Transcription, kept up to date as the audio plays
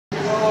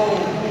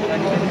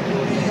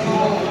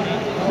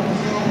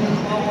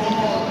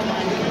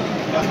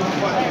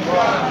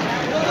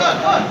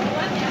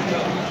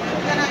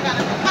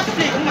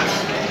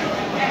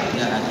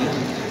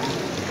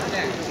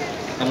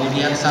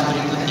Pemirsa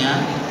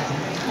berikutnya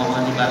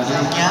mohon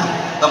dibantunya.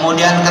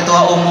 Kemudian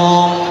ketua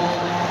umum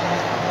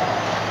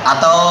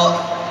atau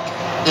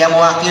yang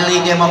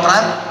mewakili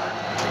Demokrat.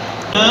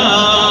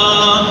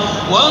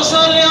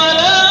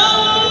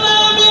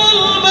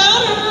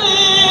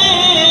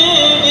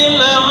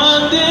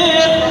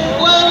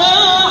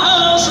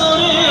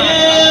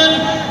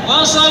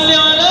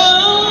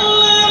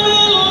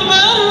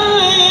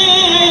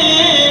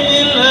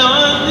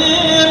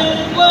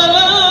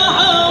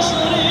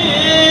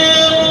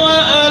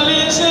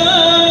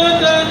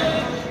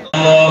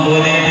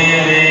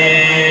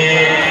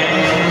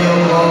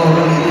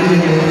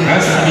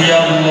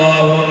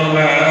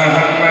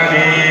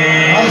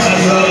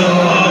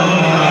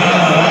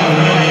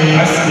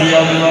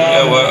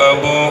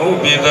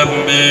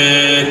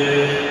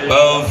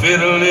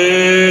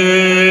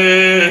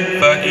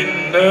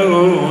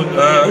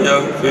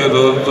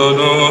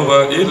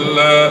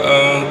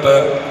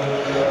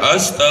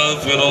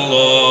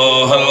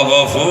 Astaghfirullahal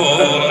ghafur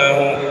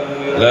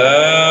la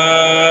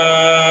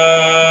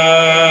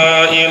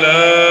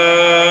ilaha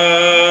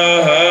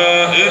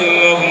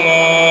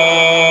illallah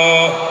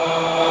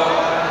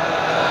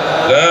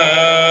la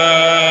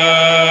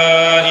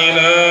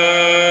ilaha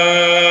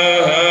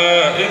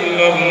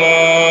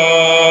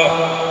illallah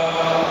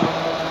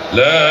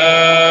la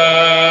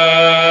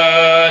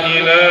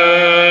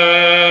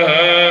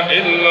ilaha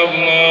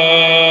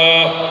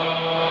illallah.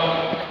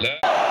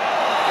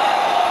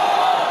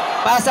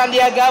 Pak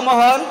Sandiaga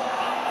mohon.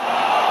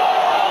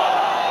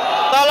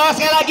 Tolong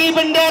sekali lagi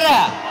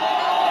bendera.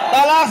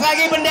 Tolong sekali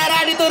lagi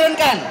bendera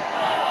diturunkan.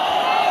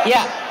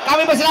 Ya,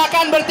 kami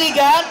persilakan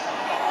bertiga.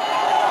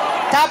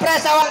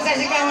 Capres awal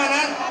sesi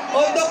keamanan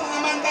untuk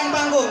mengamankan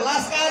panggung.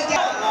 Laskar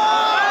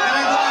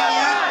karena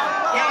doanya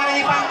yang ada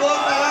di panggung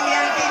tolong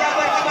yang tidak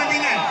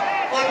berkepentingan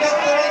untuk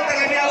turun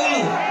terlebih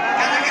dahulu.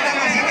 Karena kita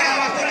masih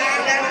dalam waktu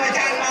dan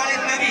pembacaan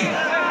Maulid Nabi.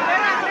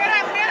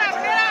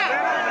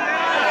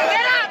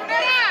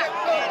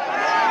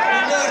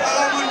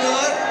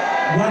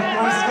 Buat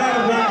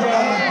masker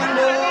belanja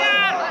Mundur.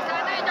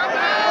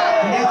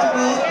 Tidak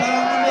cukup,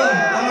 tolong mundur,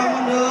 tolong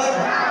mundur.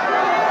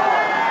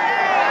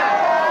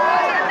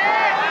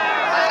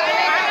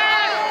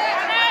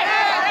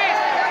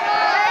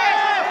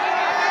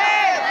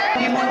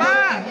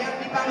 Dimundurkan, yang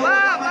di panggung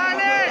utama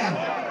dimundurkan.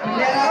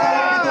 Bendera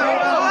tolong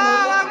diturunkan dulu.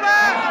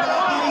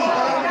 Sebelah kiri,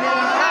 tolong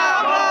bendera.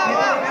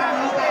 Diturunkan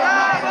dulu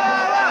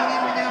karena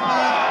ingin menyapa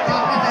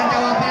capres dan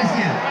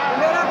cawapresnya.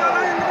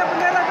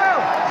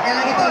 Sekali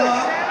lagi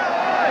tolong.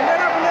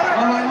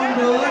 Mohon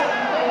mundur.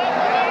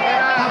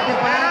 Kap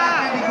depan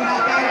akan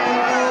digunakan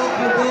untuk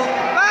duduk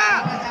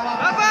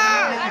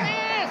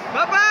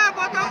Bapak,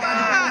 foto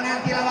Pak. dengan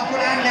tilawah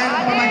Quran dan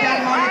pembacaan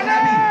Maulid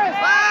Nabi.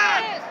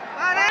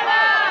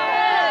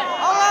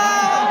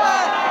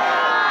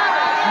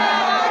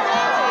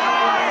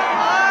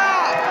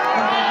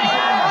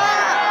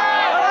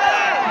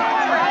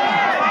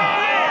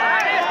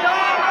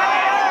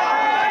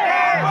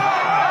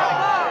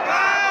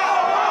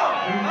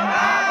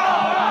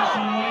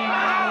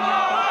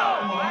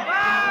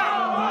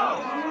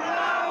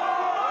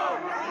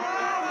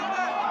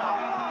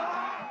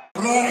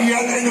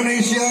 Rakyat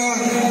Indonesia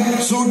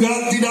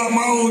sudah tidak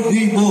mau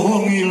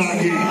dibohongi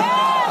lagi.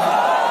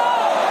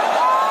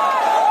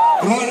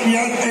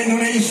 Rakyat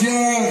Indonesia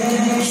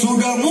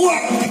sudah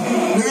muak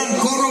dengan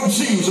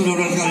korupsi,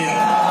 saudara sekalian.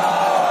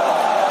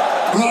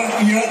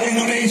 Rakyat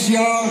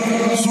Indonesia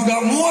sudah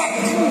muak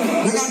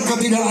dengan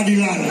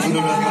ketidakadilan,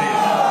 saudara sekalian.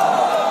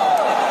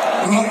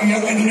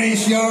 Rakyat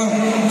Indonesia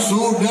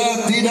sudah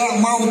tidak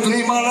mau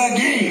terima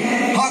lagi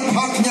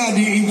hak-haknya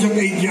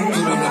diinjak-injak,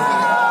 saudara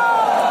sekalian.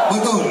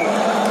 Betul.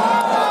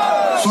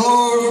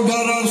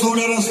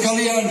 Saudara-saudara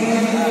sekalian,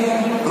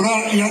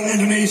 rakyat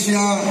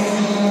Indonesia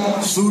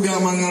sudah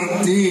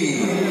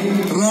mengerti.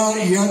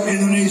 Rakyat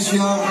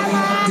Indonesia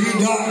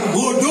tidak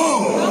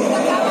bodoh.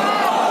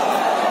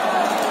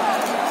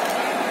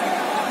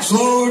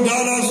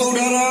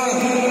 Saudara-saudara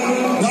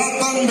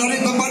datang dari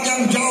tempat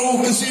yang jauh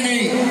ke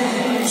sini.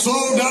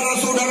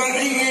 Saudara-saudara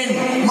ingin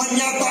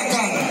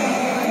menyatakan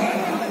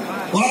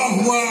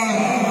bahwa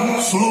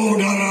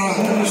saudara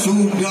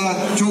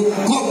sudah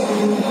cukup.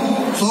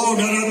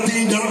 Saudara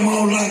tidak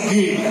mau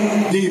lagi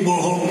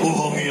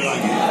dibohong-bohongi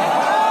lagi.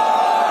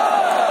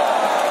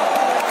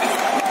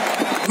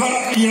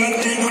 Rakyat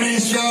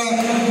Indonesia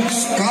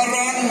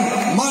sekarang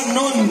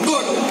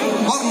menuntut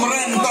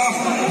pemerintah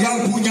yang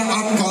punya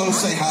akal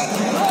sehat.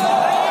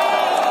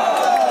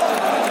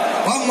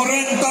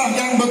 Pemerintah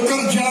yang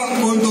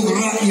bekerja untuk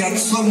rakyat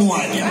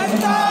semuanya.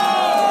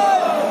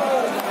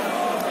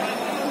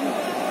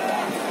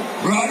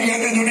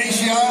 Rakyat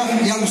Indonesia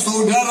yang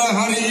saudara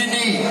hari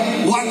ini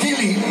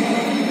wakili,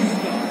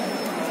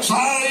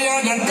 saya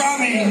dan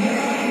kami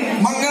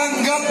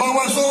menganggap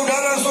bahwa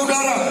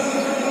saudara-saudara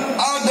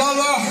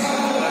adalah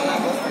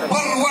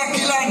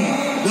perwakilan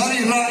dari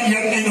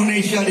rakyat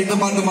Indonesia di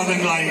tempat-tempat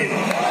yang lain.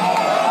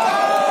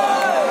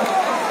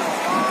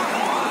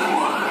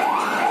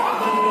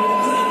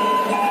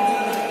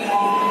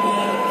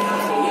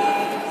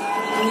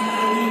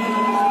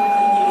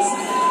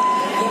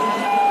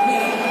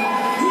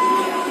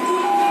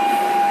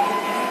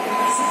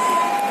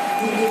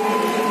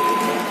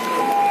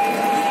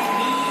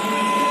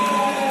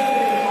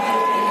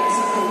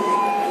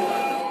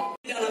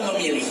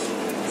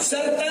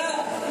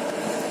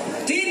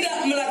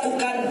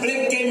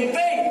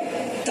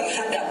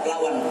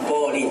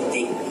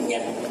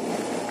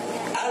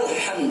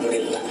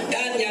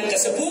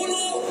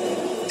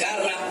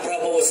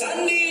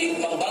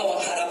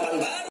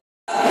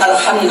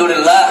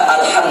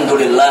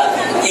 Alhamdulillah,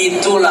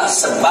 itulah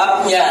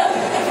sebabnya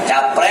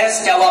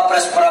Capres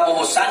Cawapres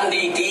Prabowo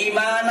Sandi di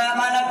mana